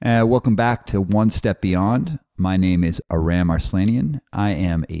Welcome back to One Step Beyond. My name is Aram Arslanian. I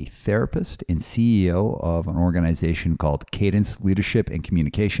am a therapist and CEO of an organization called Cadence Leadership and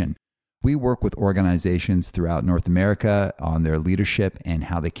Communication. We work with organizations throughout North America on their leadership and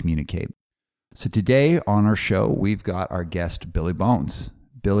how they communicate. So today on our show, we've got our guest, Billy Bones.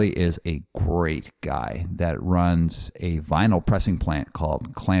 Billy is a great guy that runs a vinyl pressing plant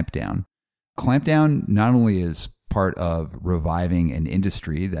called Clampdown. Clampdown not only is part of reviving an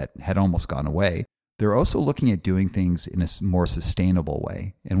industry that had almost gone away, they're also looking at doing things in a more sustainable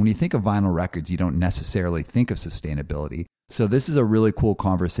way. And when you think of vinyl records, you don't necessarily think of sustainability. So this is a really cool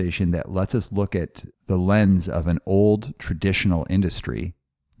conversation that lets us look at the lens of an old traditional industry,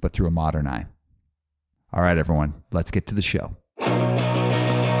 but through a modern eye. All right, everyone, let's get to the show.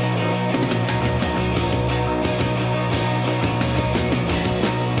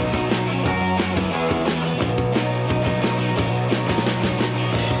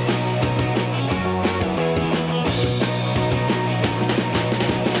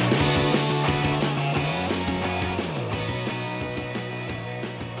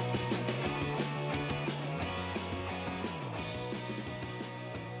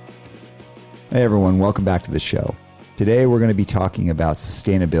 Hey everyone, welcome back to the show. Today we're going to be talking about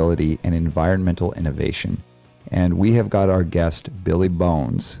sustainability and environmental innovation. And we have got our guest, Billy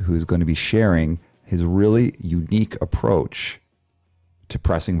Bones, who's going to be sharing his really unique approach to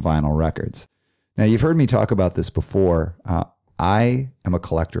pressing vinyl records. Now, you've heard me talk about this before. I am a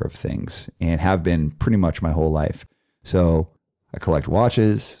collector of things and have been pretty much my whole life. So I collect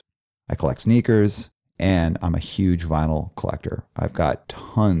watches, I collect sneakers, and I'm a huge vinyl collector. I've got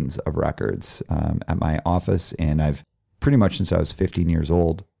tons of records at my office, and I've pretty much since I was 15 years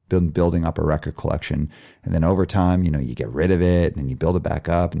old been building up a record collection. And then over time, you get rid of it, and you build it back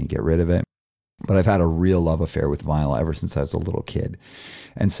up, and you get rid of it. But I've had a real love affair with vinyl ever since I was a little kid.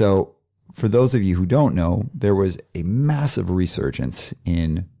 And so for those of you who don't know, there was a massive resurgence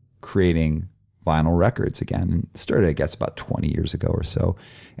in creating vinyl records again. It started, I guess, about 20 years ago or so.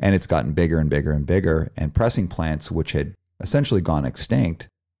 And it's gotten bigger and bigger and bigger. And pressing plants, which had essentially gone extinct,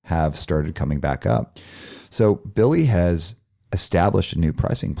 have started coming back up. So Billy has established a new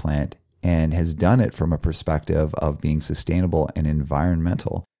pressing plant and has done it from a perspective of being sustainable and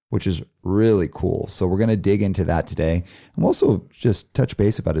environmental, which is really cool. So we're going to dig into that today. And also just touch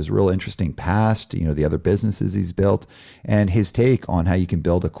base about his real interesting past, the other businesses he's built, and his take on how you can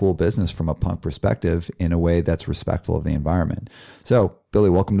build a cool business from a punk perspective in a way that's respectful of the environment. So, Billy,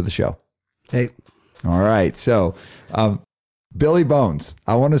 welcome to the show. Hey. All right. So, Billy Bones,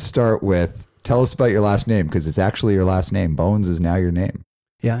 I want to start with, tell us about your last name, because it's actually your last name. Bones is now your name.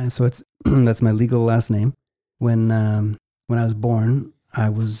 Yeah, so it's that's my legal last name. When I was born, I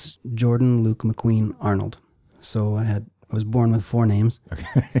was Jordan Luke McQueen Arnold. So I was born with 4 names.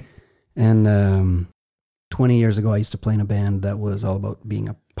 Okay. And 20 years ago, I used to play in a band that was all about being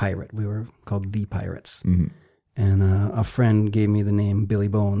a pirate. We were called The Pirates. Mm-hmm. And a friend gave me the name Billy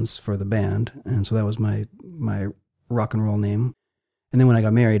Bones for the band. And so that was my rock and roll name. And then when I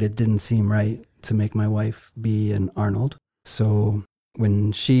got married, it didn't seem right to make my wife be an Arnold. So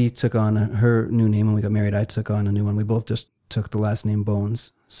when she took on her new name and we got married, I took on a new one. We both just took the last name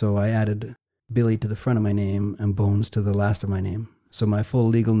Bones. So I added Billy to the front of my name and Bones to the last of my name. So my full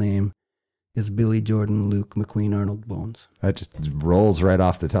legal name is Billy Jordan Luke McQueen Arnold Bones. That just rolls right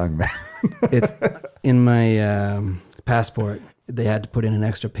off the tongue, man. It's in my passport. They had to put in an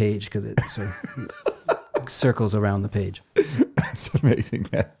extra page because it sort of circles around the page. That's amazing,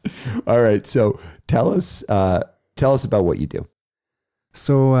 man. All right. So tell us about what you do.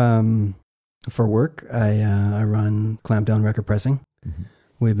 So, for work, I run Clampdown record pressing. Mm-hmm.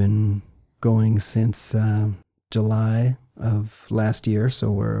 We've been going since July of last year,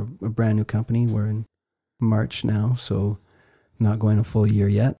 so we're a brand new company. We're in March now, so not going a full year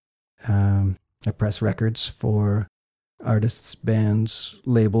yet. I press records for artists, bands,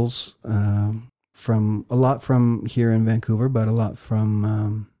 labels, from a lot from here in Vancouver, but a lot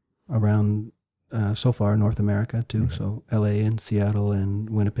from around so far North America too. Mm-hmm. So LA and Seattle and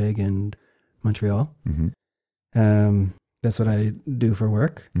Winnipeg and Montreal. Mm-hmm. That's what I do for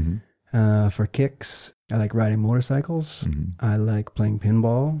work. Mm-hmm. For kicks, I like riding motorcycles. Mm-hmm. I like playing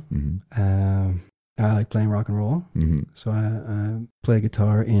pinball. Mm-hmm. I like playing rock and roll. Mm-hmm. So I play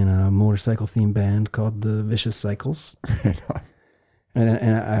guitar in a motorcycle themed band called the Vicious Cycles.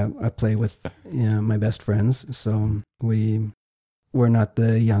 and I play with my best friends. So we're not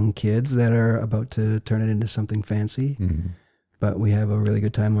the young kids that are about to turn it into something fancy, mm-hmm. but we have a really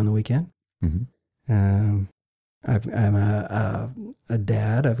good time on the weekend. Mm-hmm. I'm a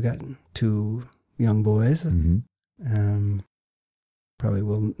dad. I've got 2 young boys. Mm-hmm. probably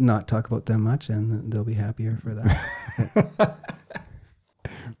will not talk about them much, and they'll be happier for that.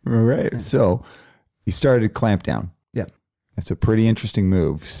 All right. So you started Clampdown. Yeah. That's a pretty interesting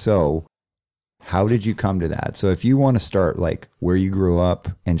move. So how did you come to that? So if you want to start like where you grew up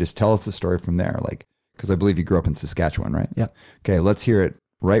and just tell us the story from there, like, because I believe you grew up in Saskatchewan, right? Yeah. Okay. Let's hear it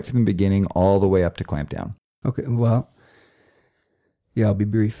right from the beginning all the way up to Clampdown. Okay. Well, yeah, I'll be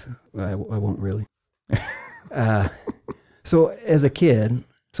brief. I won't really. So as a kid,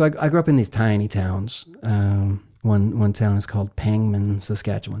 I grew up in these tiny towns. One town is called Pangman,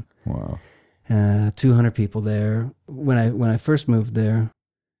 Saskatchewan. Wow. 200 people there. When I first moved there,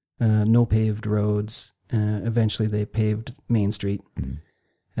 no paved roads. Eventually, they paved Main Street.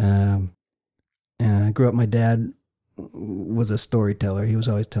 Mm-hmm. I grew up. My dad was a storyteller. He was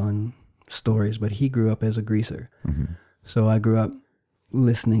always telling stories, but he grew up as a greaser. Mm-hmm. So I grew up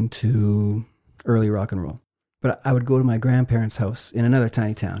listening to early rock and roll. But I would go to my grandparents' house in another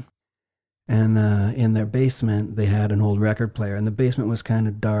tiny town. And in their basement, they had an old record player. And the basement was kind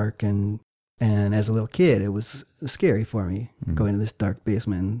of dark. And as a little kid, it was scary for me going to this dark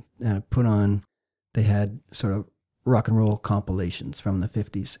basement. And they had sort of rock and roll compilations from the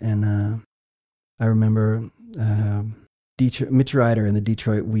 50s. And I remember Mitch Ryder and the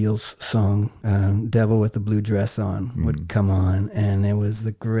Detroit Wheels song, Devil with the Blue Dress On, would come on. And it was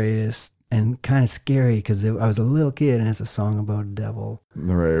the greatest. And kind of scary because I was a little kid and it's a song about a devil.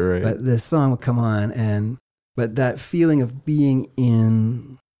 Right. But this song would come on, but that feeling of being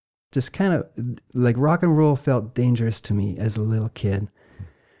in just kind of like rock and roll felt dangerous to me as a little kid.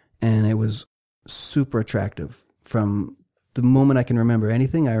 And it was super attractive. From the moment I can remember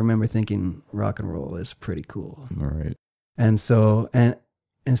anything, I remember thinking rock and roll is pretty cool. All right. And so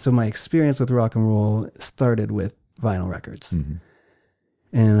my experience with rock and roll started with vinyl records. Mm-hmm.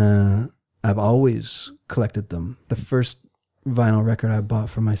 And I've always collected them. The first vinyl record I bought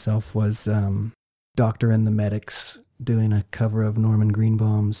for myself was Doctor and the Medics doing a cover of Norman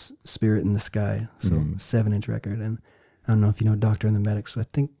Greenbaum's Spirit in the Sky. So a 7-inch record. And I don't know if you know Doctor and the Medics. I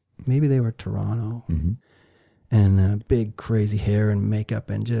think maybe they were Toronto. Mm-hmm. And big crazy hair and makeup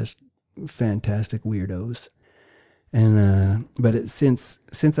and just fantastic weirdos. And but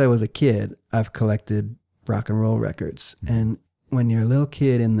since I was a kid, I've collected rock and roll records. And when you're a little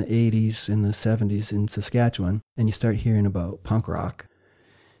kid in the 80s, in the 70s in Saskatchewan, and you start hearing about punk rock,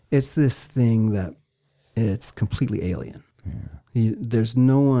 it's this thing that it's completely alien. Yeah. There's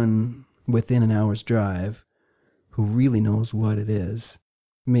no one within an hour's drive who really knows what it is.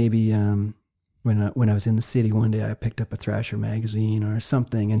 Maybe when I was in the city one day, I picked up a Thrasher magazine or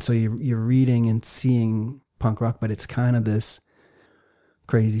something, and so you're reading and seeing punk rock, but it's kind of this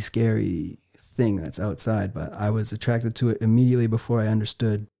crazy, scary thing that's outside, but I was attracted to it immediately before I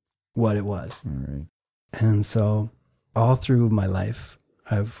understood what it was. All right. And so all through my life,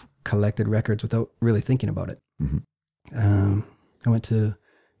 I've collected records without really thinking about it. Mm-hmm. I went to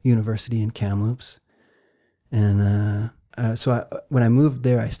university in Kamloops, and when I moved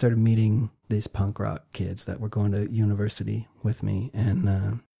there, I started meeting these punk rock kids that were going to university with me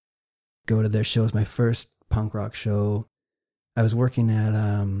and go to their shows. My first punk rock show, I was working at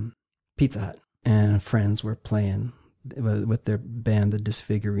Pizza Hut, and friends were playing with their band, the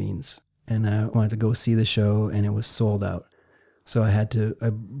Disfigurines, and I wanted to go see the show, and it was sold out. So I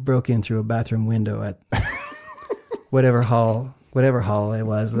broke in through a bathroom window at whatever hall it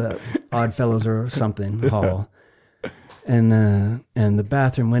was, the Oddfellows or something hall, and the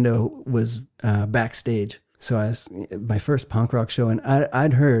bathroom window was backstage. So my first punk rock show, and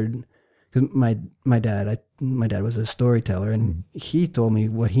I'd heard. Cause my dad was a storyteller, and he told me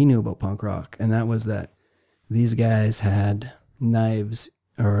what he knew about punk rock, and that was that these guys had knives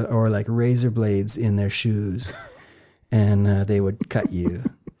or like razor blades in their shoes, and they would cut you.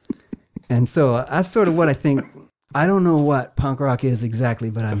 And so that's sort of what I think. I don't know what punk rock is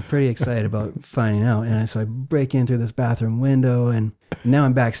exactly, but I'm pretty excited about finding out. And so I break in through this bathroom window, and now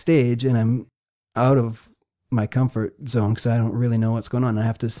I'm backstage, and I'm out of my comfort zone because I don't really know what's going on. I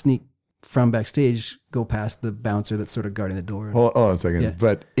have to sneak from backstage, go past the bouncer that's sort of guarding the door. Hold on a second. Yeah.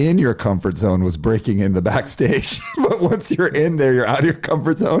 But in your comfort zone was breaking in the backstage. But once you're in there, you're out of your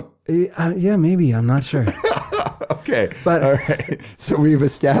comfort zone? Yeah, maybe. I'm not sure. Okay. But all right. So we've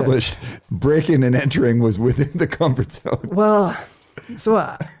established breaking and entering was within the comfort zone. Well,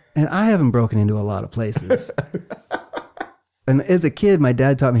 and I haven't broken into a lot of places. And as a kid, my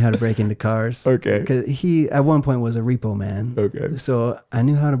dad taught me how to break into cars. Okay. Because he, at one point, was a repo man. Okay. So I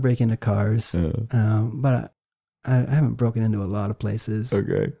knew how to break into cars. But I haven't broken into a lot of places.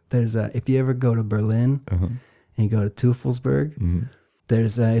 Okay. There's if you ever go to Berlin and you go to Teufelsberg,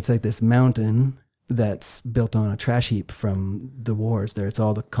 there's it's like this mountain that's built on a trash heap from the wars there. It's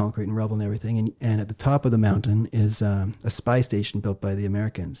all the concrete and rubble and everything. And at the top of the mountain is a spy station built by the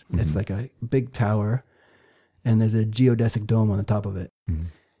Americans. Mm-hmm. It's like a big tower, and there's a geodesic dome on the top of it.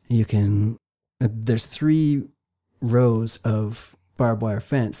 Mm-hmm. There's 3 rows of barbed wire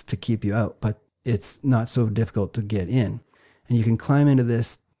fence to keep you out, but it's not so difficult to get in. And you can climb into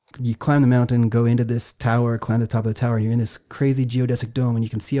this. You climb the mountain, go into this tower, climb to the top of the tower, and you're in this crazy geodesic dome, and you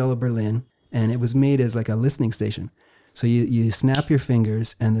can see all of Berlin. And it was made as like a listening station. So you snap your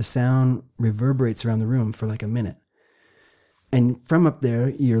fingers, and the sound reverberates around the room for like a minute. And from up there,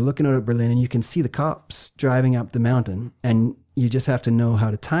 you're looking out at Berlin, and you can see the cops driving up the mountain, and you just have to know how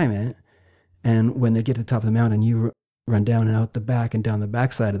to time it. And when they get to the top of the mountain, you run down and out the back and down the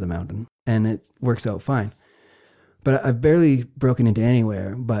backside of the mountain, and it works out fine. But I've barely broken into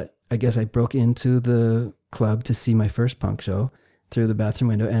anywhere, but I guess I broke into the club to see my first punk show through the bathroom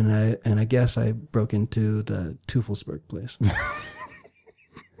window, and I guess I broke into the Teufelsberg place.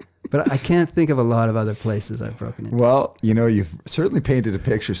 But I can't think of a lot of other places I've broken into. Well, you've certainly painted a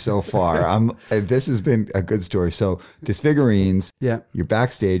picture so far. This has been a good story. So Disfigurines, yeah, you're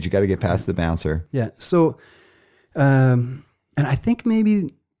backstage, you got to get past the bouncer. Yeah. So, and I think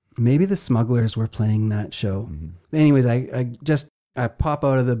maybe the Smugglers were playing that show. Mm-hmm. Anyways, I pop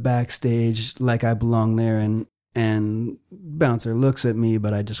out of the backstage like I belong there, and bouncer looks at me,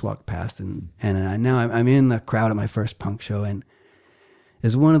 but I just walk past, and now I'm in the crowd at my first punk show, and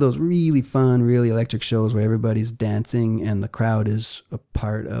it's one of those really fun, really electric shows where everybody's dancing and the crowd is a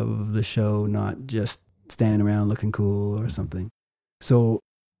part of the show, not just standing around looking cool or something. So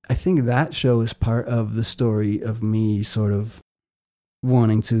I think that show is part of the story of me sort of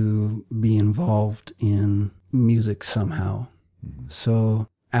wanting to be involved in music somehow. Mm-hmm. So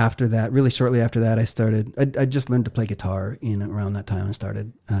after that, really shortly after that, I just learned to play guitar around that time, and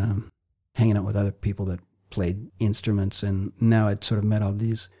started hanging out with other people that played instruments. And now I'd sort of met all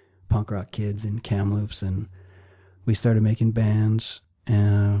these punk rock kids in Kamloops, and we started making bands.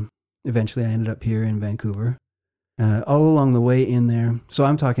 Eventually I ended up here in Vancouver. All along the way in there, so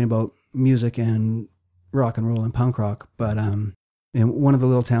I'm talking about music and rock and roll and punk rock, but in one of the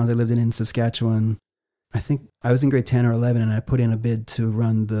little towns I lived in Saskatchewan, I think I was in grade 10 or 11, and I put in a bid to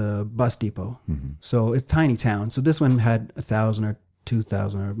run the bus depot. Mm-hmm. So it's a tiny town. So this one had 1,000 or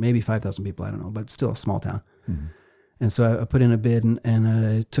 2,000 or maybe 5,000 people, I don't know, but still a small town. Mm-hmm. And so I put in a bid, and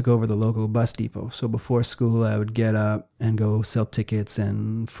I took over the local bus depot. So before school, I would get up and go sell tickets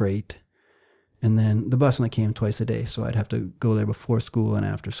and freight. And then the bus only came twice a day, so I'd have to go there before school and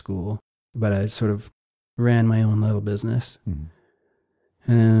after school. But I sort of ran my own little business.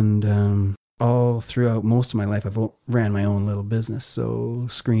 Mm-hmm. And all throughout most of my life, I've ran my own little business. So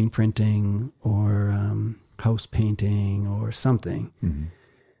screen printing or house painting or something. Mm-hmm.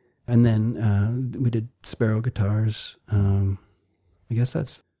 And then we did Sparrow guitars. I guess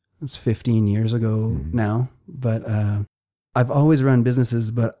that's 15 years ago now. But I've always run businesses,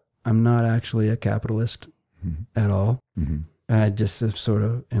 but I'm not actually a capitalist at all. Mm-hmm. I just sort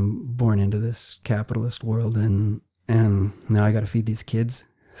of am born into this capitalist world, and now I got to feed these kids.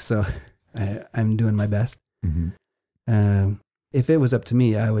 So I'm doing my best. Mm-hmm. If it was up to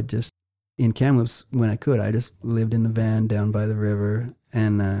me, I would just, in Kamloops, when I could, I just lived in the van down by the river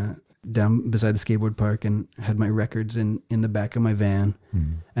and down beside the skateboard park, and had my records in the back of my van.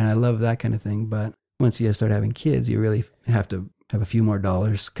 Mm-hmm. And I love that kind of thing. But once you start having kids, you really have to have a few more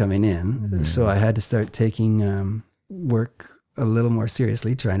dollars coming in. Mm-hmm. So I had to start taking work a little more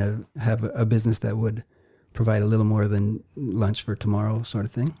seriously, trying to have a business that would provide a little more than lunch for tomorrow, sort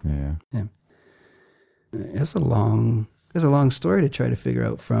of thing. Yeah. It's a long story to try to figure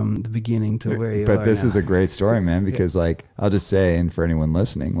out from the beginning to where you are. But this is a great story, man, because like, I'll just say, and for anyone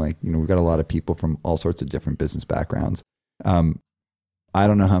listening, like, we've got a lot of people from all sorts of different business backgrounds. I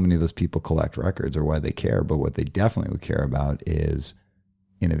don't know how many of those people collect records or why they care, but what they definitely would care about is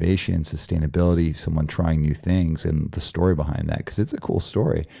innovation, sustainability, someone trying new things, and the story behind that, because it's a cool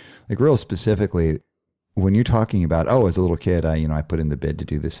story. Like, real specifically, when you're talking about, as a little kid, I put in the bid to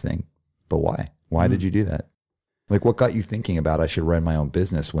do this thing, but why? Why did you do that? Like, what got you thinking about I should run my own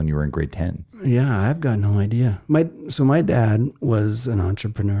business when you were in grade 10? Yeah, I've got no idea. My dad was an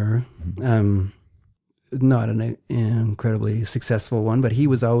entrepreneur, not an incredibly successful one, but he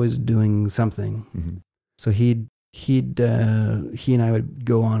was always doing something. Mm-hmm. So he and I would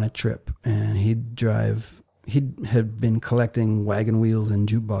go on a trip, and he'd drive. He had been collecting wagon wheels and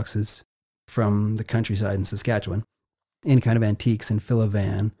jukeboxes from the countryside in Saskatchewan, in kind of antiques, and fill a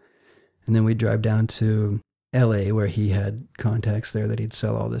van. And then we'd drive down to LA, where he had contacts there that he'd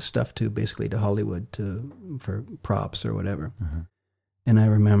sell all this stuff to, basically to Hollywood for props or whatever. Uh-huh. And I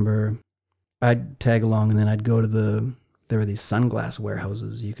remember I'd tag along, and then I'd go to there were these sunglass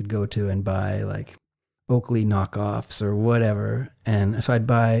warehouses you could go to and buy like Oakley knockoffs or whatever. And so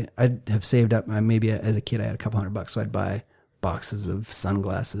I'd have saved up, maybe as a kid I had a couple $100, so I'd buy boxes of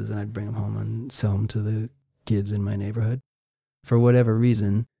sunglasses and I'd bring them home and sell them to the kids in my neighborhood. For whatever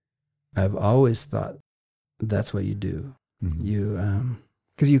reason, I've always thought that's what you do. Mm-hmm. You,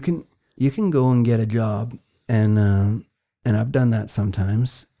 because you can go and get a job, and I've done that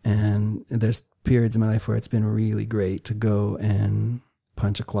sometimes. And there's periods in my life where it's been really great to go and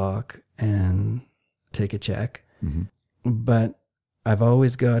punch a clock and take a check. Mm-hmm. But I've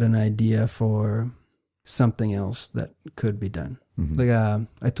always got an idea for something else that could be done. Mm-hmm. Like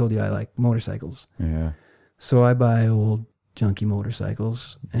I told you, I like motorcycles. Yeah. So I buy old junky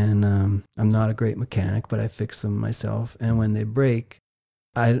motorcycles, and I'm not a great mechanic, but I fix them myself. And when they break,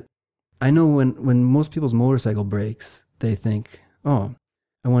 I know when most people's motorcycle breaks, they think, oh,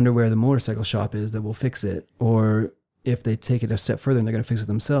 I wonder where the motorcycle shop is that will fix it. Or if they take it a step further and they're going to fix it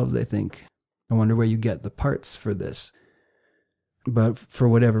themselves, they think, I wonder where you get the parts for this. But for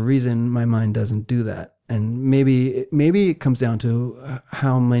whatever reason, my mind doesn't do that. And maybe it comes down to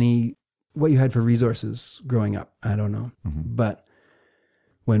what you had for resources growing up. I don't know. Mm-hmm. But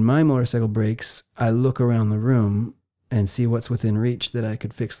when my motorcycle breaks, I look around the room and see what's within reach that I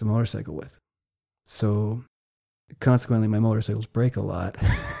could fix the motorcycle with. So consequently, my motorcycles break a lot.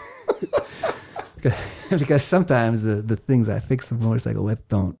 Because sometimes the things I fix the motorcycle with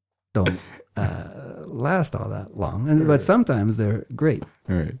don't last all that long. But sometimes they're great.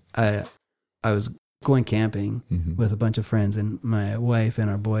 All right. I was going camping Mm-hmm. with a bunch of friends, and my wife and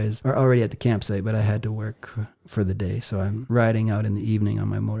our boys are already at the campsite, but I had to work for the day. So I'm riding out in the evening on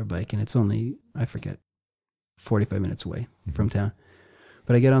my motorbike, and it's only, I forget, 45 minutes away from town.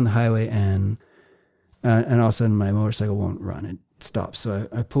 But I get on the highway, and all of a sudden my motorcycle won't run. It stops. So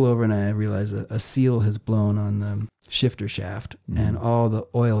I pull over, and I realize a seal has blown on the shifter shaft, and all the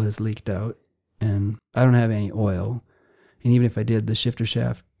oil has leaked out, and I don't have any oil. And even if I did, the shifter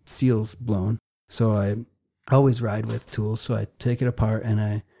shaft seal's blown. So I always ride with tools. So I take it apart and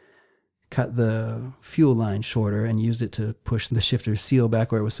I cut the fuel line shorter and used it to push the shifter seal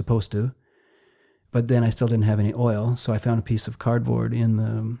back where it was supposed to. But then I still didn't have any oil. So I found a piece of cardboard in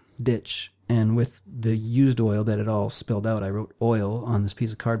the ditch. And with the used oil that had all spilled out, I wrote oil on this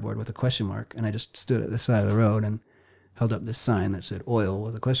piece of cardboard with a question mark. And I just stood at the side of the road and held up this sign that said oil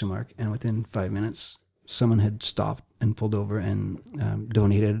with a question mark. And within 5 minutes, someone had stopped and pulled over and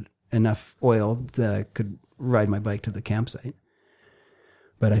donated enough oil that I could ride my bike to the campsite.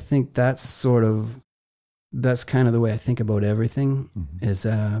 But I think that's kind of the way I think about everything. Mm-hmm. Is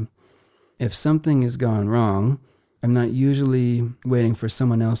if something has gone wrong, I'm not usually waiting for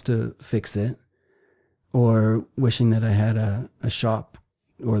someone else to fix it or wishing that I had a shop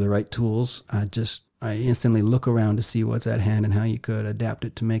or the right tools. I instantly look around to see what's at hand and how you could adapt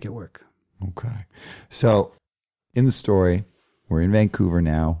it to make it work. Okay. So in the story, we're in Vancouver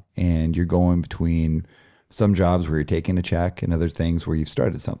now, and you're going between some jobs where you're taking a check and other things where you've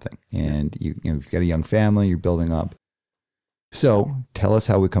started something, and you've got a young family, you're building up. So tell us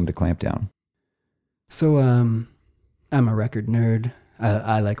how we come to Clampdown. So I'm a record nerd.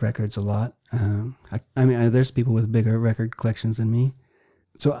 I like records a lot. I mean, there's people with bigger record collections than me.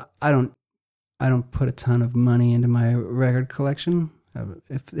 So I don't put a ton of money into my record collection.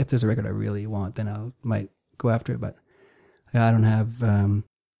 If there's a record I really want, then I might go after it, but I don't have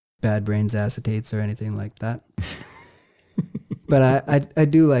Bad Brains acetates or anything like that. But I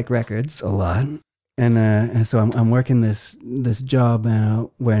do like records a lot. And so I'm working this job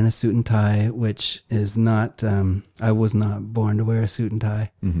wearing a suit and tie, which is not, I was not born to wear a suit and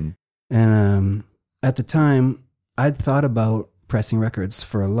tie. Mm-hmm. And at the time, I'd thought about pressing records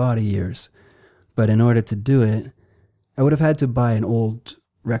for a lot of years. But in order to do it, I would have had to buy an old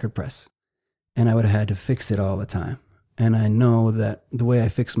record press. And I would have had to fix it all the time. And I know that the way I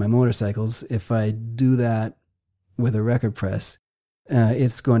fix my motorcycles, if I do that with a record press,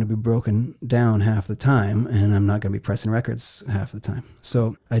 it's going to be broken down half the time, and I'm not going to be pressing records half the time.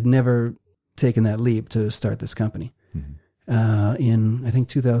 So I'd never taken that leap to start this company. Mm-hmm. In, I think,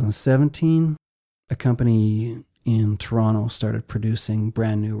 2017, a company in Toronto started producing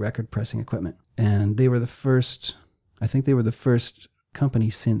brand new record pressing equipment. And they were the first company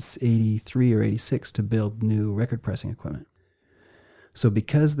since 83 or 86 to build new record pressing equipment. So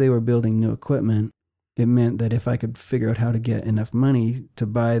because they were building new equipment, it meant that if I could figure out how to get enough money to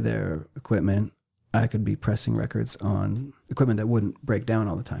buy their equipment, I could be pressing records on equipment that wouldn't break down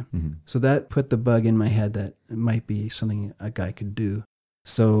all the time. Mm-hmm. So that put the bug in my head that it might be something a guy could do.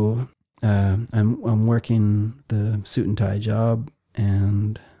 So I'm working the suit and tie job,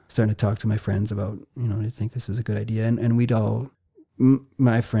 and starting to talk to my friends about, do you think this is a good idea? And we'd all,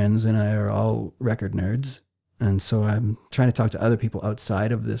 my friends and I are all record nerds. And so I'm trying to talk to other people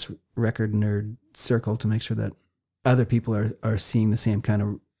outside of this record nerd circle to make sure that other people are seeing the same kind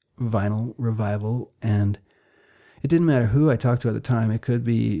of vinyl revival. And it didn't matter who I talked to at the time. It could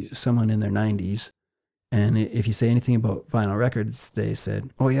be someone in their 90s. And if you say anything about vinyl records, they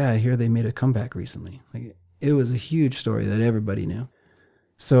said, oh yeah, I hear they made a comeback recently. Like, it was a huge story that everybody knew.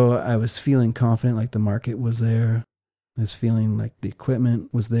 So I was feeling confident, like the market was there. I was feeling like the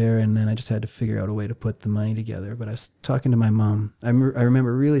equipment was there, and then I just had to figure out a way to put the money together. But I was talking to my mom. I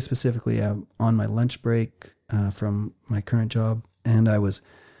remember really specifically on my lunch break from my current job, and I was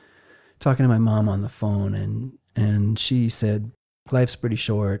talking to my mom on the phone, and she said, life's pretty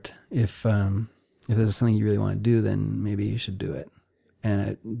short. If this is something you really want to do, then maybe you should do it.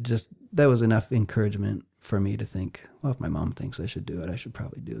 And that was enough encouragement for me to think, well, if my mom thinks I should do it, I should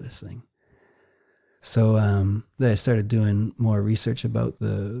probably do this thing. So then I started doing more research about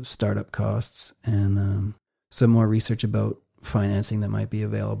the startup costs and some more research about financing that might be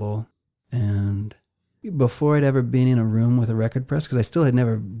available. And before I'd ever been in a room with a record press, because I still had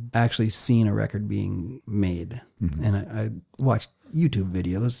never actually seen a record being made. Mm-hmm. And I watched YouTube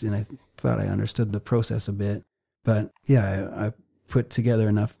videos and I thought I understood the process a bit. But yeah, I put together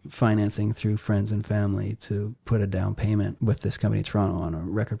enough financing through friends and family to put a down payment with this company in Toronto on a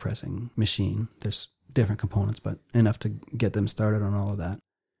record pressing machine. There's different components, but enough to get them started on all of that.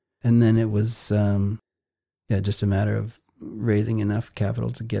 And then it was just a matter of raising enough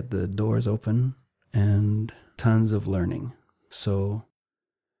capital to get the doors open and tons of learning. So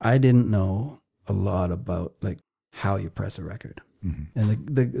I didn't know a lot about like how you press a record. Mm-hmm. And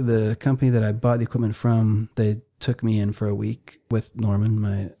the company that I bought the equipment from, they took me in for a week with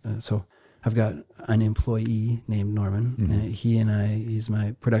Norman. So I've got an employee named Norman. Mm-hmm. He's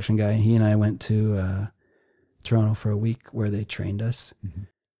my production guy. And he and I went to Toronto for a week where they trained us.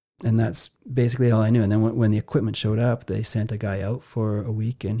 Mm-hmm. And that's basically all I knew. And then when the equipment showed up, they sent a guy out for a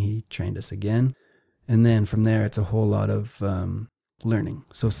week and he trained us again. And then from there, it's a whole lot of learning.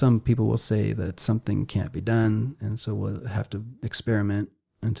 So some people will say that something can't be done, and so we'll have to experiment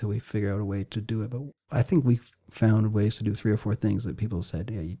until we figure out a way to do it. But I think we found ways to do 3 or 4 things that people said,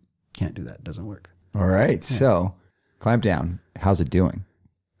 yeah, you can't do that. It doesn't work. All right. Yeah. So Clampdown, how's it doing?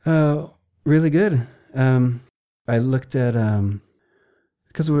 Really good. I looked at,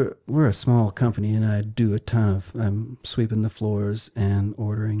 because we're a small company and I do a ton of sweeping the floors and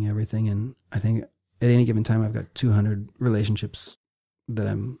ordering everything. And I think at any given time, I've got 200 relationships that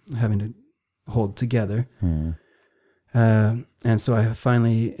I'm having to hold together. Hmm. And so I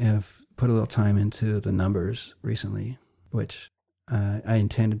finally have put a little time into the numbers recently, which I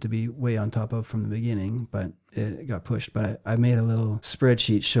intended to be way on top of from the beginning, but it got pushed. But I made a little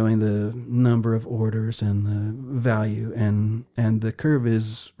spreadsheet showing the number of orders and the value, and the curve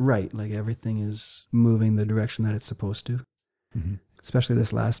is right. Like everything is moving the direction that it's supposed to. Mm-hmm. Especially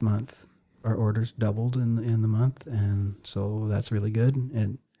this last month, our orders doubled in the month, and so that's really good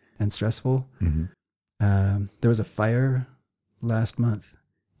and stressful. Mm-hmm. There was a fire last month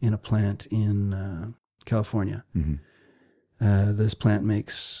in a plant in California. Mm-hmm. This plant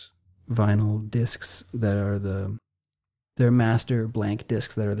makes vinyl discs that are they're master blank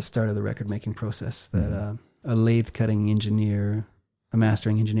discs that are the start of the record making process. Mm-hmm. That a lathe cutting engineer, a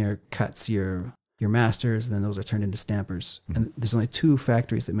mastering engineer cuts your masters, and then those are turned into stampers. Mm-hmm. And there's only 2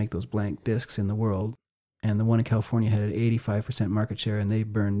 factories that make those blank discs in the world, and the one in California had an 85% market share, and they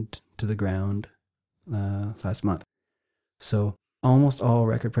burned to the ground last month. So almost all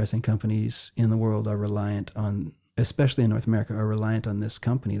record pressing companies in the world are reliant on, especially in North America, are reliant on this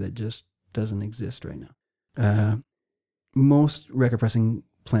company that just doesn't exist right now. Most record pressing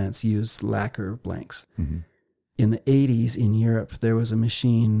plants use lacquer blanks. Mm-hmm. In the 80s in Europe, there was a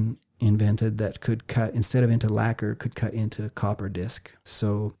machine invented that could cut, instead of into lacquer, could cut into copper disc.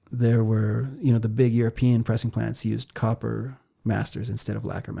 So there were, the big European pressing plants used copper masters instead of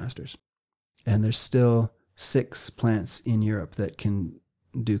lacquer masters. And there's still 6 plants in Europe that can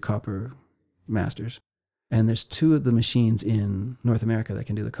do copper masters. And there's 2 of the machines in North America that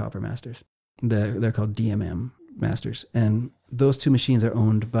can do the copper masters. They're called DMM masters. And those 2 machines are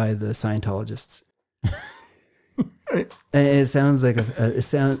owned by the Scientologists. It sounds like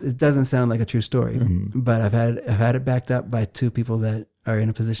it doesn't sound like a true story, mm-hmm. but I've had it backed up by 2 people that are in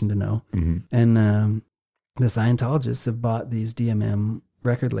a position to know. Mm-hmm. And the Scientologists have bought these DMM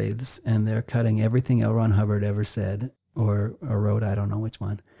record lathes, and they're cutting everything L. Ron Hubbard ever said or wrote, I don't know which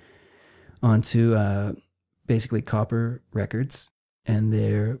one, onto basically copper records. and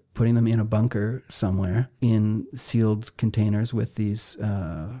they're putting them in a bunker somewhere in sealed containers with these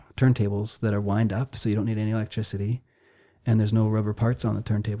turntables that are wind up, so you don't need any electricity, and there's no rubber parts on the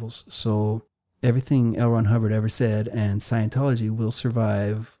turntables. So everything L. Ron Hubbard ever said and Scientology will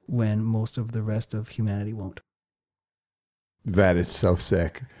survive when most of the rest of humanity won't. That is so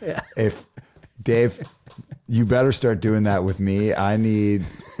sick. Yeah. If Dave, you better start doing that with me. I need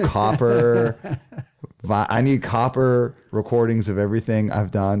copper. I need copper recordings of everything I've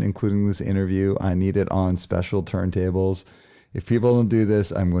done, including this interview. I need it on special turntables. If people don't do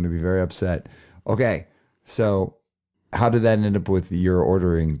this, I'm going to be very upset. Okay, so how did that end up with your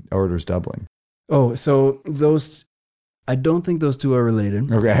orders doubling? Oh, so those, I don't think those two are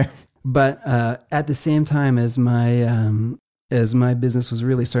related. Okay. But at the same time as my business was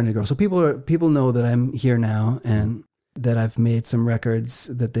really starting to grow, so people know that I'm here now and that I've made some records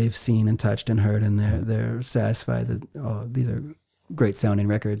that they've seen and touched and heard, and they're satisfied that these are great sounding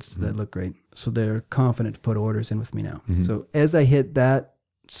records that look great. So they're confident to put orders in with me now. Mm-hmm. So as I hit that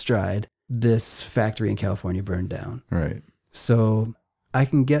stride, this factory in California burned down. Right. So I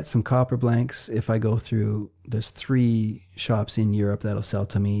can get some copper blanks if I go through. There's 3 shops in Europe that'll sell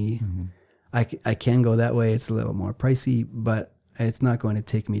to me. Mm-hmm. I can go that way. It's a little more pricey, but it's not going to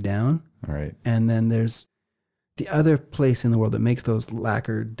take me down. All right. And then there's the other place in the world that makes those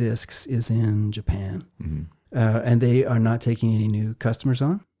lacquer discs is in Japan. Mm-hmm. And they are not taking any new customers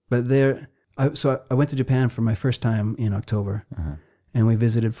on. But so I went to Japan for my first time in October. Uh-huh. And we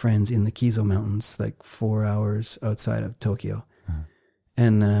visited friends in the Kizo Mountains, like 4 hours outside of Tokyo. Uh-huh.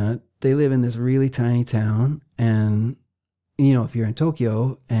 And they live in this really tiny town. And, you know, if you're in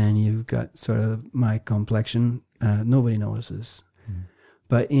Tokyo and you've got sort of my complexion, nobody notices. Mm-hmm.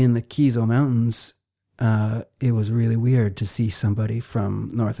 But in the Kizo Mountains, it was really weird to see somebody from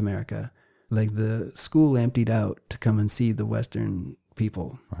North America. Like the school emptied out to come and see the Western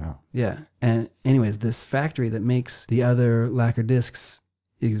people. Wow. Yeah. And anyways, this factory that makes the other lacquer discs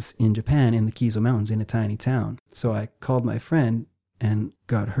is in Japan in the Kizo Mountains in a tiny town. So I called my friend and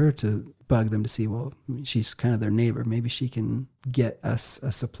got her to bug them to see, well, she's kind of their neighbor. Maybe she can get us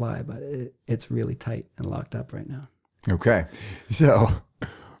a supply, but it's really tight and locked up right now. Okay. So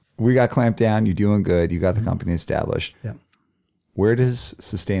we got Clampdown. You're doing good. You got the company established. Yeah. Where does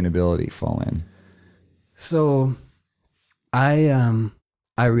sustainability fall in? So I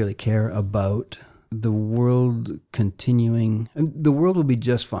really care about the world continuing. The world will be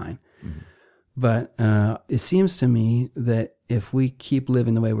just fine. Mm-hmm. But it seems to me that if we keep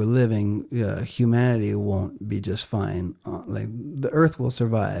living the way we're living, humanity won't be just fine. Like the earth will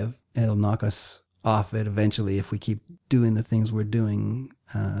survive. It'll knock us off it eventually if we keep doing the things we're doing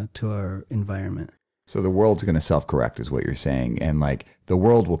to our environment. So the world's going to self-correct is what you're saying. And like the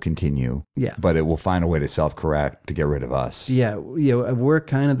world will continue, yeah, but it will find a way to self-correct to get rid of us. Yeah. We're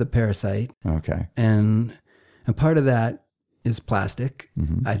kind of the parasite. Okay. And part of that is plastic,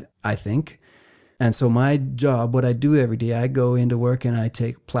 mm-hmm. I think. And so my job, what I do every day, I go into work and I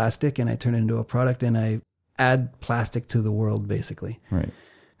take plastic and I turn it into a product and I add plastic to the world, basically. Right.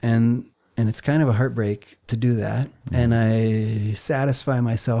 And it's kind of a heartbreak to do that. Mm-hmm. And I satisfy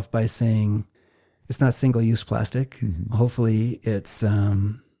myself by saying, it's not single-use plastic. Mm-hmm. Hopefully it's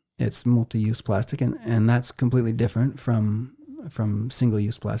multi-use plastic, and that's completely different from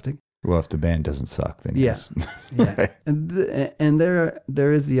single-use plastic. Well, if the band doesn't suck, then yes. Yeah. Right. And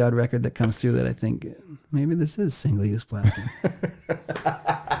there is the odd record that comes through that I think maybe this is single-use plastic.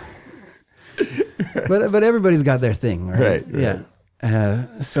 but everybody's got their thing, right? Right. Yeah.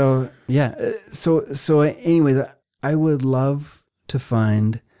 So anyways, I would love to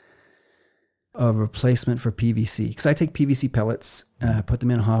find a replacement for PVC, because I take PVC pellets, put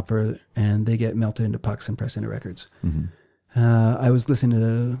them in a hopper, and they get melted into pucks and pressed into records. Mm-hmm. I was listening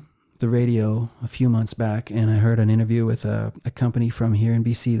to the radio a few months back, and I heard an interview with a company from here in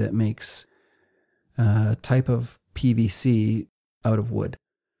BC that makes a type of PVC out of wood.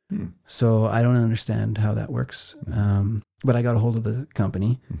 Hmm. So I don't understand how that works, but I got a hold of the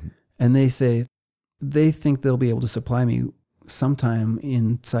company, mm-hmm. and they say they think they'll be able to supply me sometime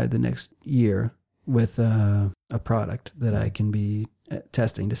inside the next year with a product that I can be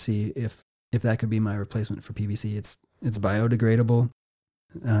testing to see if that could be my replacement for PVC. It's biodegradable.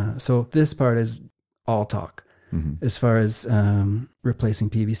 So this part is all talk, mm-hmm. as far as replacing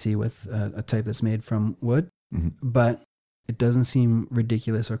PVC with a type that's made from wood. Mm-hmm. But it doesn't seem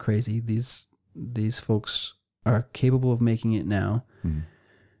ridiculous or crazy. These folks are capable of making it now. Mm-hmm.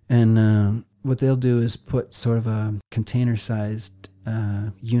 And what they'll do is put sort of a container-sized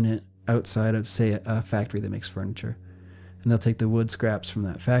unit outside of, say, a factory that makes furniture. And they'll take the wood scraps from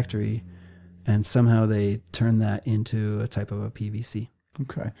that factory and somehow they turn that into a type of a PVC.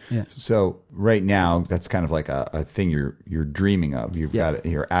 Okay. Yeah. So right now, that's kind of like a thing you're dreaming of.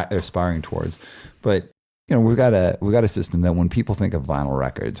 You're aspiring towards, but we've got a system that when people think of vinyl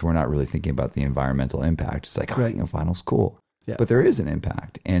records, we're not really thinking about the environmental impact. It's like, vinyl's cool. Yeah. But there is an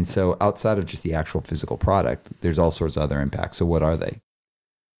impact. And so outside of just the actual physical product, there's all sorts of other impacts. So what are they?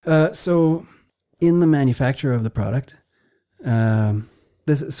 So in the manufacture of the product, I've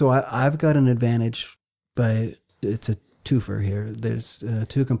got an advantage it's a twofer here. There's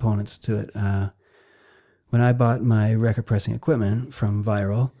two components to it. When I bought my record pressing equipment from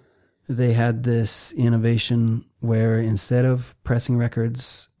Viral, they had this innovation where instead of pressing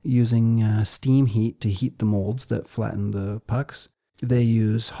records using steam heat to heat the molds that flatten the pucks, they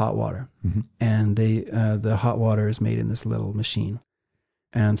use hot water. Mm-hmm. And the hot water is made in this little machine.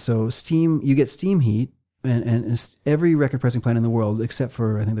 And so you get steam heat, and every record pressing plant in the world, except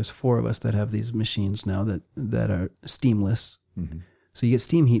for, I think there's 4 of us that have these machines now that are steamless. Mm-hmm. So you get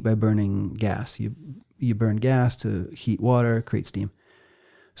steam heat by burning gas. You burn gas to heat water, create steam.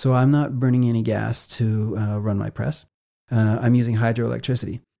 So I'm not burning any gas to run my press. I'm using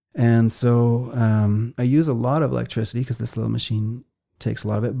hydroelectricity. And so I use a lot of electricity because this little machine takes a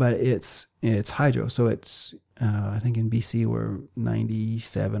lot of it, but it's hydro. So it's, I think in BC we're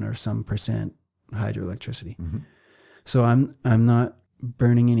 97 or some percent hydroelectricity. Mm-hmm. So I'm not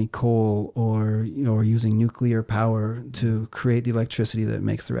burning any coal or using nuclear power to create the electricity that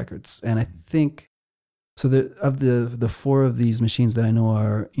makes the records. And I think so of the 4 of these machines that I know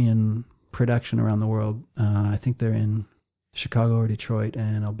are in production around the world, I think they're in Chicago or Detroit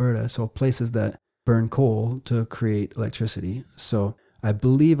and Alberta. So places that burn coal to create electricity. So I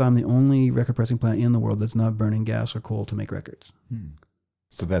believe I'm the only record pressing plant in the world that's not burning gas or coal to make records.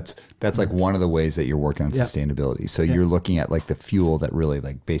 So that's like one of the ways that you're working on sustainability. So you're looking at like the fuel that really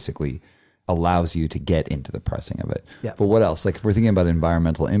like basically allows you to get into the pressing of it. Yeah. But what else? Like if we're thinking about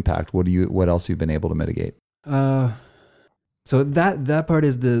environmental impact, what else have you been able to mitigate? So that part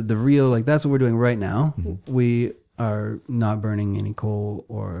is the real, like that's what we're doing right now. Mm-hmm. We are not burning any coal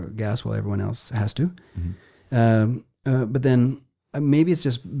or gas while everyone else has to. Mm-hmm. But then maybe it's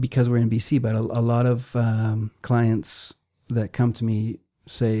just because we're in BC, but a lot of clients that come to me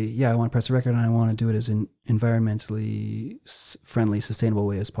say, yeah, I want to press a record and I want to do it as an environmentally friendly, sustainable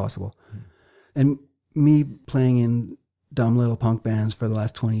way as possible. Mm-hmm. And me playing in dumb little punk bands for the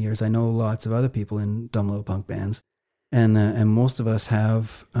last 20 years, I know lots of other people in dumb little punk bands. And most of us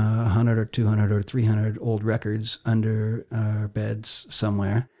have 100 or 200 or 300 old records under our beds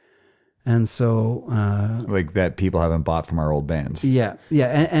somewhere. And so... like that people haven't bought from our old bands. Yeah.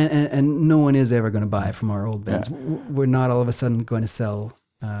 And no one is ever going to buy from our old bands. Yeah. We're not all of a sudden going to sell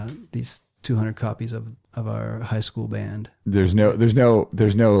these 200 copies of our high school band. There's no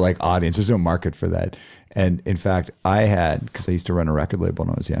like audience. There's no market for that. And in fact, because I used to run a record label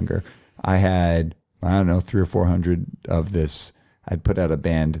when I was younger, I had, 300 or 400 of this. I'd put out a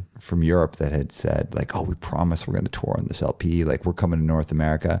band from Europe that had said like, oh, we promise we're going to tour on this LP. Like we're coming to North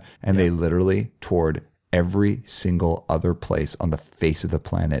America. And they literally toured every single other place on the face of the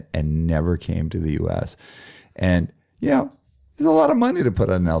planet and never came to the US. And there's a lot of money to put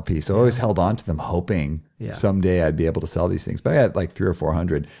on an LP. So I always held on to them hoping someday I'd be able to sell these things. But I had like 300 or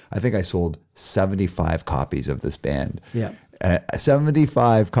 400. I think I sold 75 copies of this band. Yeah.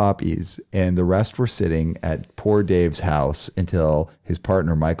 75 copies, and the rest were sitting at poor Dave's house until his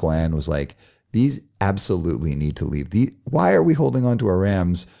partner, Michael Ann, was like, these absolutely need to leave. Why are we holding on to our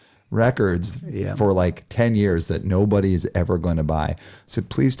Rams records for like 10 years that nobody is ever going to buy? So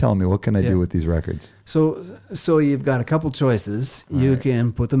please tell me, what can I do with these records? So you've got a couple choices. You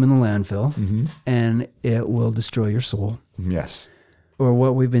can put them in the landfill, and it will destroy your soul. Yes. Or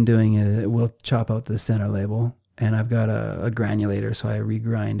what we've been doing is we'll chop out the center label. And I've got a granulator, so I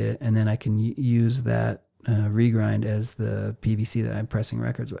regrind it, and then I can use that regrind as the PVC that I'm pressing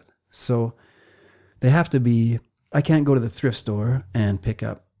records with. So they have to be, I can't go to the thrift store and pick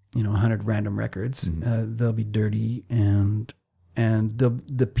up, 100 random records. Mm-hmm. They'll be dirty, and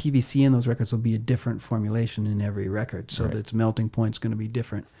the PVC in those records will be a different formulation in every record, so that its melting point's going to be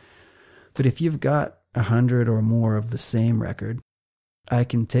different. But if you've got 100 or more of the same record, I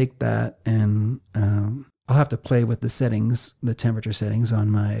can take that and... I'll have to play with the settings, the temperature settings on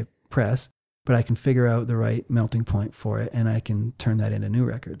my press, but I can figure out the right melting point for it, and I can turn that into new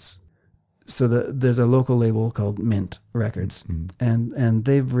records. So there's a local label called Mint Records, and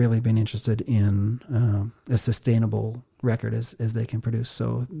they've really been interested in a sustainable record as they can produce.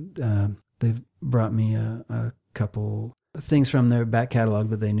 So they've brought me a couple things from their back catalog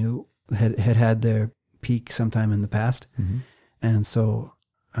that they knew had their peak sometime in the past, and so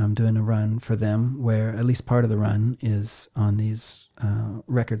I'm doing a run for them where at least part of the run is on these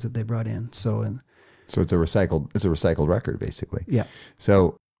records that they brought in. So it's a recycled record basically. Yeah.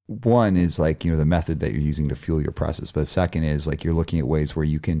 So one is like, the method that you're using to fuel your process. But second is like you're looking at ways where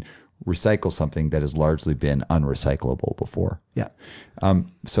you can recycle something that has largely been unrecyclable before. Yeah.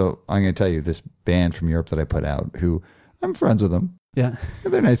 So I'm going to tell you this band from Europe that I put out, who I'm friends with them. Yeah.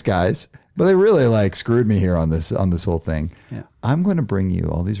 They're nice guys, but they really like screwed me here on this whole thing. Yeah. I'm going to bring you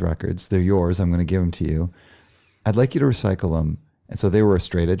all these records. They're yours. I'm going to give them to you. I'd like you to recycle them. And so they were a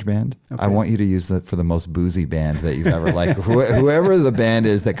straight edge band. Okay. I want you to use that for the most boozy band that you've ever like. Whoever the band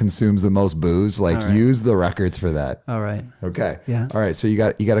is that consumes the most booze, like use the records for that. All right. Okay. Yeah. All right. So you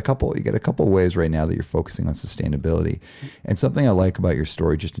got a couple ways right now that you're focusing on sustainability, and something I like about your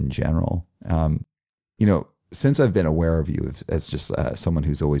story just in general. Since I've been aware of you as just someone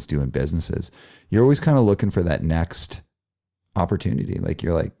who's always doing businesses, you're always kind of looking for that next opportunity. Like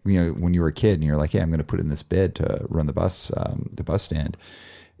you're like, when you were a kid and you're like, hey, I'm going to put in this bid to run the bus stand.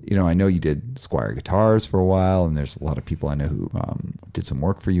 I know you did Squire Guitars for a while, and there's a lot of people I know who did some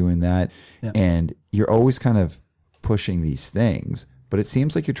work for you in that. Yeah. And you're always kind of pushing these things, but it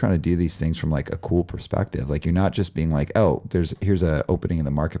seems like you're trying to do these things from like a cool perspective. Like you're not just being like, oh, here's a opening in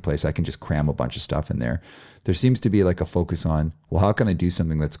the marketplace. I can just cram a bunch of stuff in there. There seems to be like a focus on, well, how can I do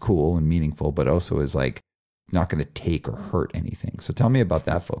something that's cool and meaningful, but also is like not going to take or hurt anything. So tell me about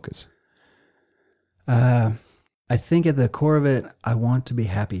that focus. I think at the core of it, I want to be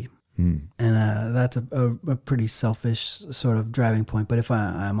happy. And that's a pretty selfish sort of driving point. But if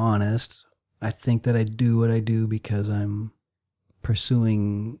I'm honest, I think that I do what I do because I'm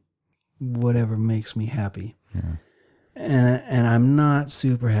pursuing whatever makes me happy. Yeah. And I'm not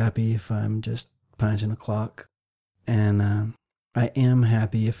super happy if I'm just punching a clock. And I am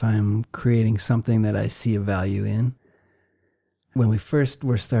happy if I'm creating something that I see a value in. When we first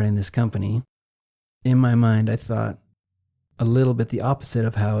were starting this company, in my mind, I thought a little bit the opposite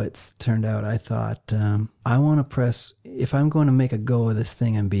of how it's turned out. I thought, I want to press, if I'm going to make a go of this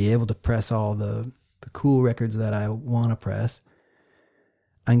thing and be able to press all the cool records that I want to press,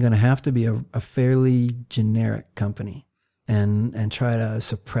 I'm going to have to be a fairly generic company and try to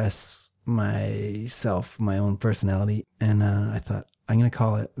suppress myself, my own personality. And I thought, I'm going to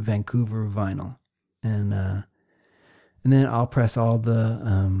call it Vancouver Vinyl. And then I'll press all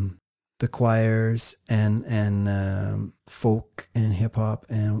the choirs and folk and hip hop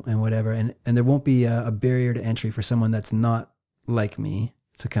and whatever. And there won't be a barrier to entry for someone that's not like me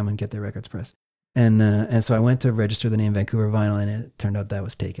to come and get their records pressed. And so I went to register the name Vancouver Vinyl, and it turned out that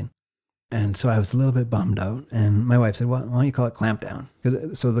was taken. And so I was a little bit bummed out. And my wife said, well, why don't you call it Clampdown?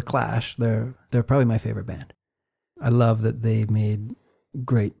 So The Clash, they're probably my favorite band. I love that they made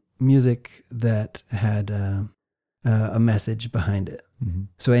great music that had a message behind it. Mm-hmm.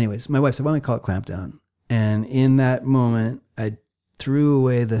 So anyways, my wife said, why don't we call it Clampdown? And in that moment, I threw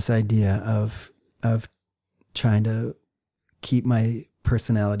away this idea of trying to keep my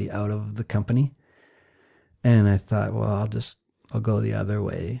personality out of the company. And I thought, well, I'll go the other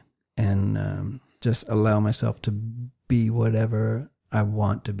way and just allow myself to be whatever I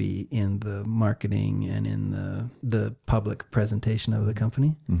want to be in the marketing and in the public presentation of the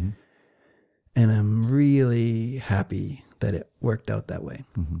company. Mm-hmm. And I'm really happy that it worked out that way.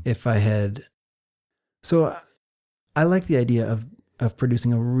 Mm-hmm. So I like the idea of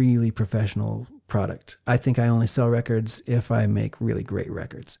producing a really professional product. I think I only sell records if I make really great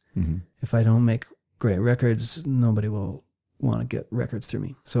records. Mm-hmm. If I don't make great records, nobody will want to get records through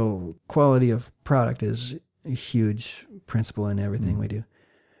me. So quality of product is a huge principle in everything we do.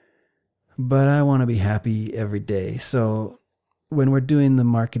 But I want to be happy every day. So when we're doing the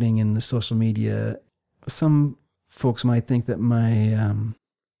marketing and the social media, some folks might think that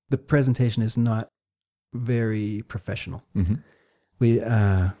the presentation is not very professional. Mm-hmm. We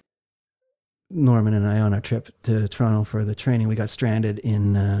Norman and I, on our trip to Toronto for the training, we got stranded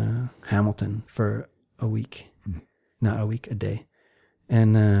in Hamilton for a week. Not a week, a day.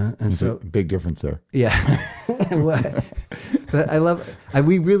 And so a big difference there. Yeah. But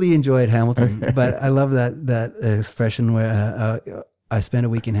we really enjoyed Hamilton, but I love that expression where I spent a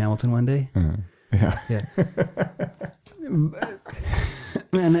week in Hamilton one day. Uh-huh. Yeah.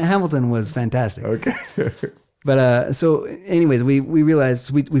 And Hamilton was fantastic. Okay. But so anyways, we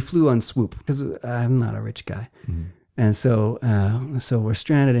realized we flew on Swoop because I'm not a rich guy. Mm-hmm. And so we're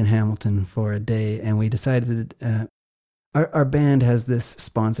stranded in Hamilton for a day, and we decided our band has this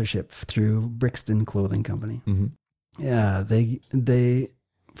sponsorship through Brixton Clothing Company. Mm-hmm. Yeah, they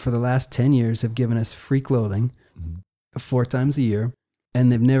for the last 10 years have given us free clothing 4 times a year, and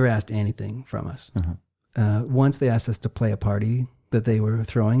they've never asked anything from us. Uh-huh. Once they asked us to play a party that they were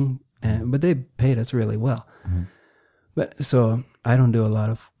throwing, but they paid us really well. But so I don't do a lot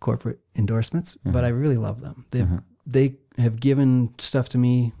of corporate endorsements, but I really love them. They have given stuff to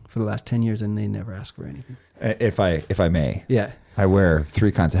me for the last 10 years and they never ask for anything. If I may. Yeah. I wear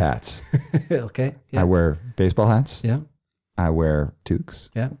 3 kinds of hats. Okay. Yeah. I wear baseball hats. Yeah. I wear toques.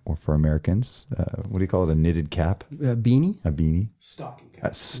 Yeah. Or for Americans, what do you call it? A knitted cap? Beanie. A beanie. Stocking cap.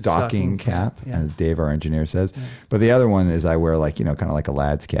 A stocking cap, yeah. as Dave, our engineer, says. Yeah. But the other one is I wear like, kind of like a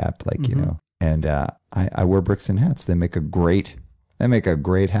lad's cap, like, and I wear Brixton hats. They make a great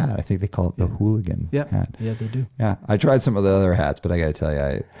hat. I think they call it the hooligan hat. Yeah, they do. Yeah. I tried some of the other hats, but I got to tell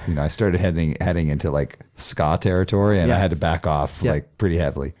you, I started heading into like ska territory and I had to back off like pretty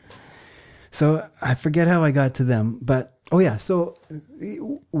heavily. So I forget how I got to them, but so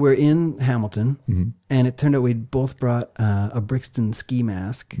we're in Hamilton and it turned out we'd both brought a Brixton ski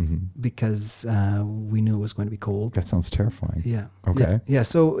mask because we knew it was going to be cold. That sounds terrifying. Yeah. Okay. Yeah.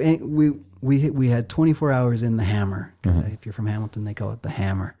 So we had 24 hours in the Hammer. If you're from Hamilton, they call it the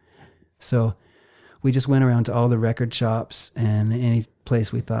Hammer. So we just went around to all the record shops and any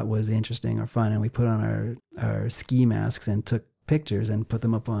place we thought was interesting or fun, and we put on our ski masks and took pictures and put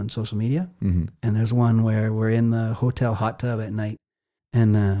them up on social media. And there's one where we're in the hotel hot tub at night,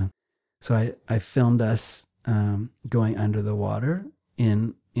 and so I filmed us going under the water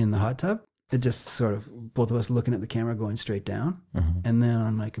in the hot tub. It just sort of both of us looking at the camera going straight down, and then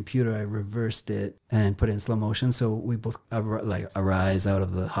on my computer I reversed it and put it in slow motion, so we both arise out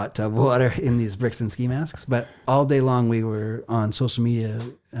of the hot tub water in these Brixton ski masks. But all day long we were on social media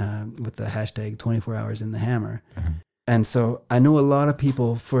with the hashtag 24 hours in the Hammer. And so I know a lot of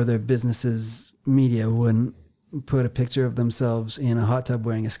people for their businesses media wouldn't put a picture of themselves in a hot tub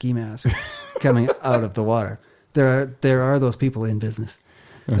wearing a ski mask coming out of the water. There are those people in business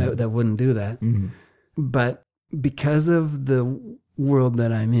that wouldn't do that. But because of the world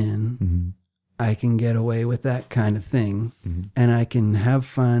that I'm in, I can get away with that kind of thing, and I can have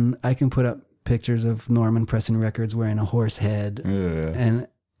fun. I can put up pictures of Norman pressing records wearing a horse head, and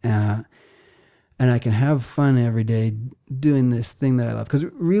I can have fun every day doing this thing that I love. Because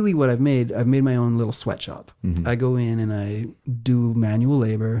really what I've made my own little sweatshop. I go in and I do manual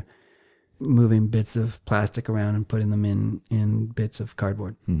labor, moving bits of plastic around and putting them in bits of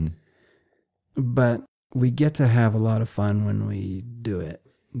cardboard. But we get to have a lot of fun when we do it.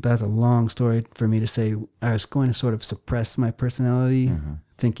 That's a long story for me to say. I was going to sort of suppress my personality,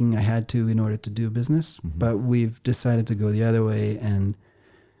 thinking I had to in order to do business. But we've decided to go the other way and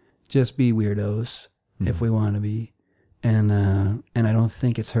just be weirdos if we want to be. And I don't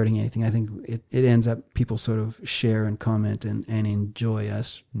think it's hurting anything. I think it ends up people sort of share and comment and enjoy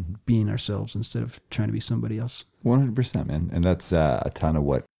us being ourselves instead of trying to be somebody else. 100%, man. And that's a ton of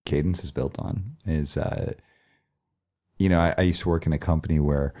what Cadence is built on is, I used to work in a company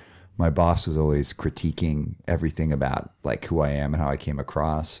where my boss was always critiquing everything about like who I am and how I came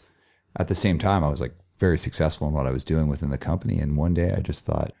across. At the same time, I was like very successful in what I was doing within the company. And one day I just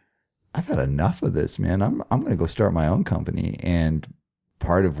thought, I've had enough of this, man. I'm going to go start my own company. And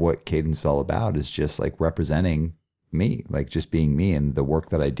part of what Cadence is all about is just like representing me, like just being me and the work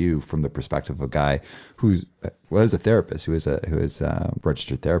that I do from the perspective of a guy who is a therapist, who is a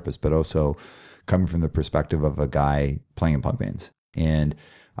registered therapist, but also coming from the perspective of a guy playing in punk bands. And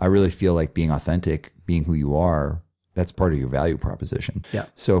I really feel like being authentic, being who you are, that's part of your value proposition. Yeah.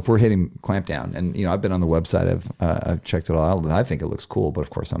 So if we're hitting Clampdown, and I've been on the website, I've checked it all out. I think it looks cool, but of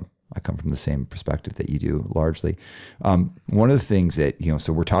course I come from the same perspective that you do largely. One of the things that,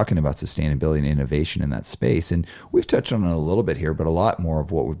 so we're talking about sustainability and innovation in that space, and we've touched on it a little bit here, but a lot more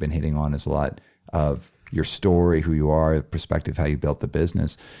of what we've been hitting on is a lot of your story, who you are, perspective, how you built the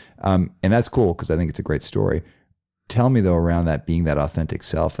business. And that's cool because I think it's a great story. Tell me though, around that being that authentic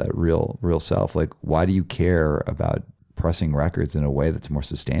self, that real self, like why do you care about pressing records in a way that's more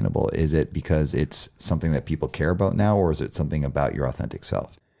sustainable? Is it because it's something that people care about now, or is it something about your authentic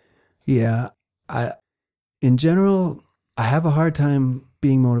self? Yeah. In general, I have a hard time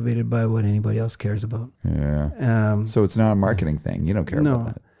being motivated by what anybody else cares about. Yeah. So it's not a marketing thing. You don't care about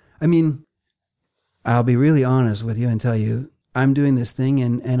that. I mean, I'll be really honest with you and tell you, I'm doing this thing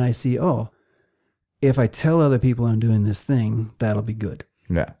and I see, if I tell other people I'm doing this thing, that'll be good.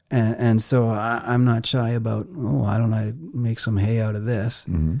 Yeah. And so I'm not shy about, why don't I make some hay out of this?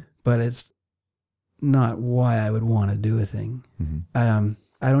 But it's not why I would want to do a thing.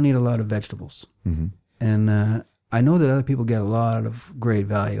 I don't eat a lot of vegetables. And I know that other people get a lot of great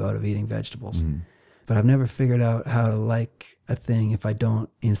value out of eating vegetables. But I've never figured out how to like a thing if I don't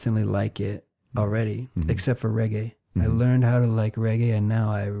instantly like it already, except for reggae. I learned how to like reggae, and now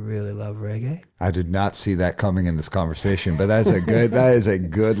I really love reggae. I did not see that coming in this conversation, but that is a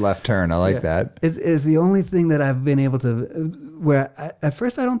good left turn. I like that. It's the only thing that I've been able to, where at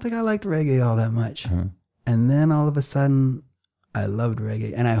first I don't think I liked reggae all that much. And then all of a sudden I loved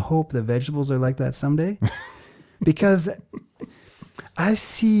reggae. And I hope the vegetables are like that someday because I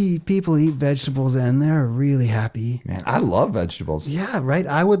see people eat vegetables and they're really happy. Man, I love vegetables. Yeah, right.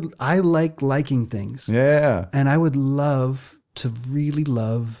 I like liking things. Yeah. And I would love to really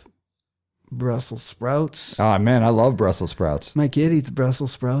love Brussels sprouts. Oh man, I love Brussels sprouts. My kid eats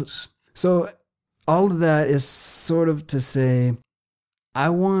Brussels sprouts. So all of that is sort of to say, I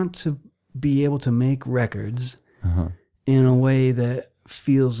want to be able to make records in a way that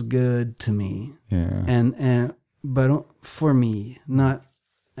feels good to me. Yeah. But for me, not,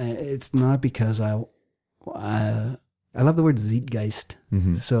 it's not because I love the word Zeitgeist.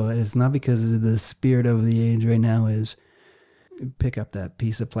 So it's not because the spirit of the age right now is pick up that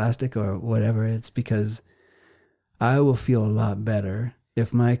piece of plastic or whatever. It's because I will feel a lot better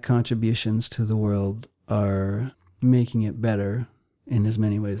if my contributions to the world are making it better in as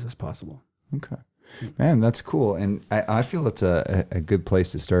many ways as possible. Okay. Man, that's cool. And I feel it's a good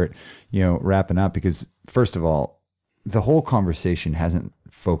place to start, wrapping up because first of all, the whole conversation hasn't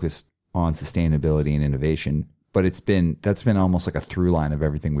focused on sustainability and innovation, but that's been almost like a through line of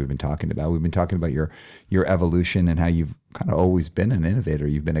everything we've been talking about. We've been talking about your evolution and how you've kind of always been an innovator.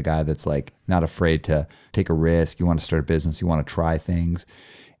 You've been a guy that's like not afraid to take a risk. You want to start a business. You want to try things.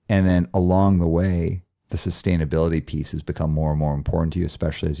 And then along the way, the sustainability piece has become more and more important to you,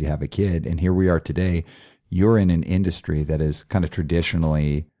 especially as you have a kid. And here we are today. You're in an industry that is kind of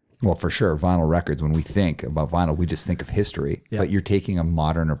traditionally, well, for sure, vinyl records. When we think about vinyl, we just think of history, but you're taking a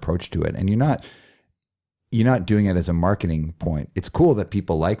modern approach to it. And you're not doing it as a marketing point. It's cool that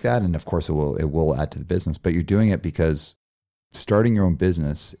people like that. And of course it will add to the business, but you're doing it because starting your own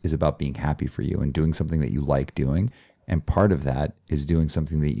business is about being happy for you and doing something that you like doing. And part of that is doing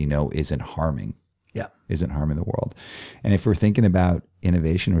something that isn't harming. Isn't harming the world. And if we're thinking about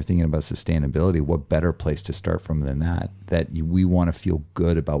innovation, we're thinking about sustainability, what better place to start from than that we want to feel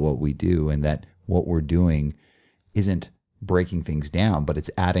good about what we do and that what we're doing isn't breaking things down, but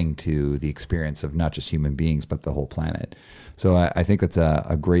it's adding to the experience of not just human beings, but the whole planet. So I think that's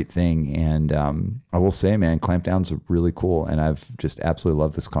a great thing. And I will say, man, Clampdown's really cool. And I've just absolutely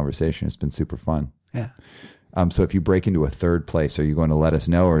loved this conversation. It's been super fun. Yeah. So if you break into a third place, are you going to let us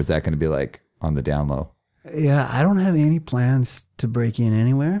know, or is that going to be like on the down low? Yeah, I don't have any plans to break in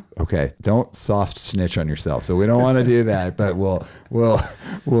anywhere. Okay, don't soft snitch on yourself. So we don't want to do that, but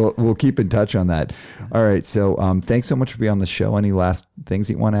we'll keep in touch on that. All right. So thanks so much for being on the show. Any last things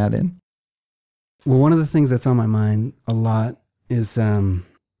you want to add in? Well, one of the things that's on my mind a lot is sometimes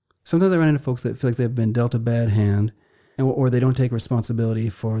I run into folks that feel like they've been dealt a bad hand, or they don't take responsibility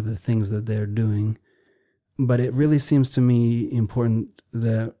for the things that they're doing. But it really seems to me important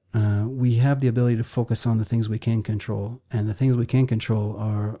that we have the ability to focus on the things we can control, and the things we can control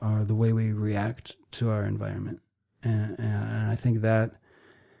are the way we react to our environment. And I think that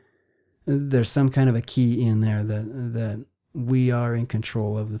there's some kind of a key in there that we are in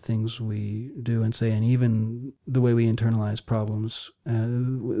control of the things we do and say, and even the way we internalize problems,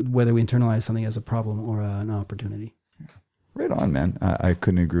 whether we internalize something as a problem or an opportunity. Right on, man. I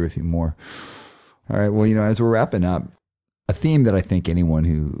couldn't agree with you more. All right. Well, as we're wrapping up, a theme that I think anyone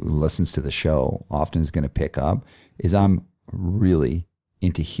who listens to the show often is going to pick up is I'm really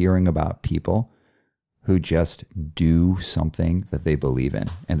into hearing about people who just do something that they believe in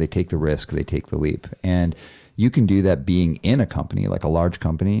and they take the risk, they take the leap. And you can do that being in a company, like a large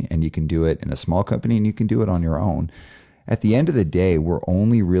company, and you can do it in a small company, and you can do it on your own. At the end of the day, we're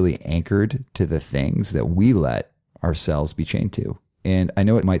only really anchored to the things that we let ourselves be chained to. And I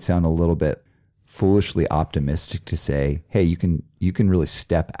know it might sound a little bit foolishly optimistic to say, hey, you can really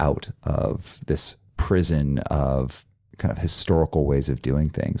step out of this prison of kind of historical ways of doing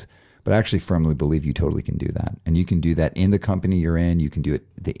things. But I actually firmly believe you totally can do that. And you can do that in the company you're in. You can do it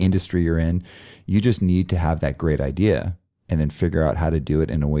the industry you're in. You just need to have that great idea and then figure out how to do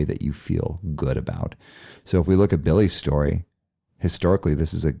it in a way that you feel good about. So if we look at Billy's story, historically,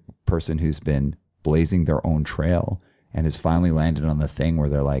 this is a person who's been blazing their own trail and has finally landed on the thing where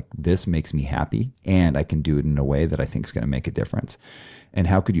they're like, this makes me happy and I can do it in a way that I think is going to make a difference. And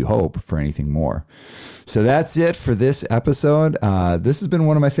how could you hope for anything more? So that's it for this episode. This has been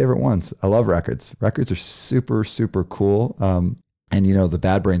one of my favorite ones. I love records. Records are super, super cool. And the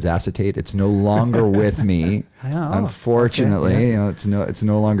Bad Brains acetate, it's no longer with me. Unfortunately, okay, yeah. It's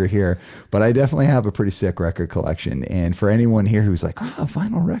no longer here, but I definitely have a pretty sick record collection. And for anyone here who's like,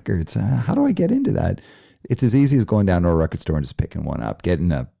 vinyl records, how do I get into that? It's as easy as going down to a record store and just picking one up, getting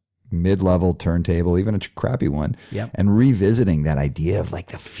a mid-level turntable, even a crappy one, and revisiting that idea of like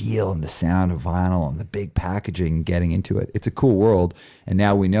the feel and the sound of vinyl and the big packaging and getting into it. It's a cool world. And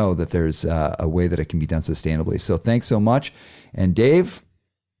now we know that there's a way that it can be done sustainably. So thanks so much. And Dave,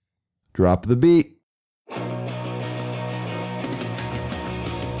 drop the beat.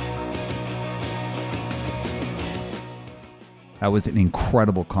 That was an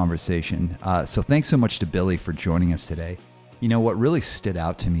incredible conversation. So thanks so much to Billy for joining us today. You know, what really stood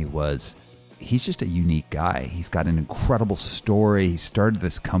out to me was he's just a unique guy. He's got an incredible story. He started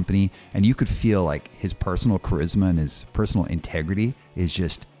this company, and you could feel like his personal charisma and his personal integrity is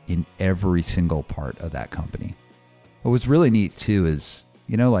just in every single part of that company. What was really neat too is,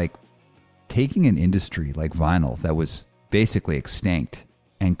 you know, like taking an industry like vinyl that was basically extinct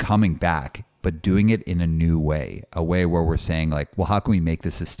and coming back, but doing it in a new way, a way where we're saying like, well, how can we make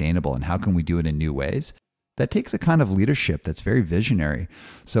this sustainable and how can we do it in new ways? That takes a kind of leadership that's very visionary.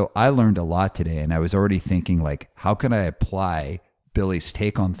 So I learned a lot today, and I was already thinking like, how can I apply Billy's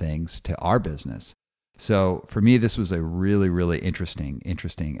take on things to our business? So for me, this was a really, really interesting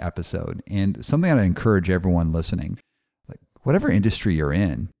episode, and something I'd encourage everyone listening, like whatever industry you're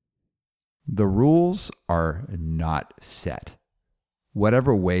in, the rules are not set.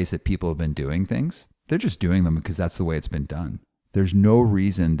 Whatever ways that people have been doing things, they're just doing them because that's the way it's been done. There's no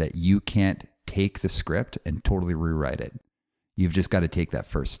reason that you can't take the script and totally rewrite it. You've just got to take that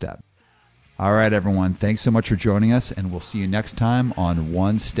first step. All right, everyone. Thanks so much for joining us, and we'll see you next time on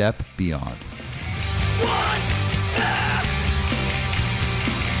One Step Beyond. One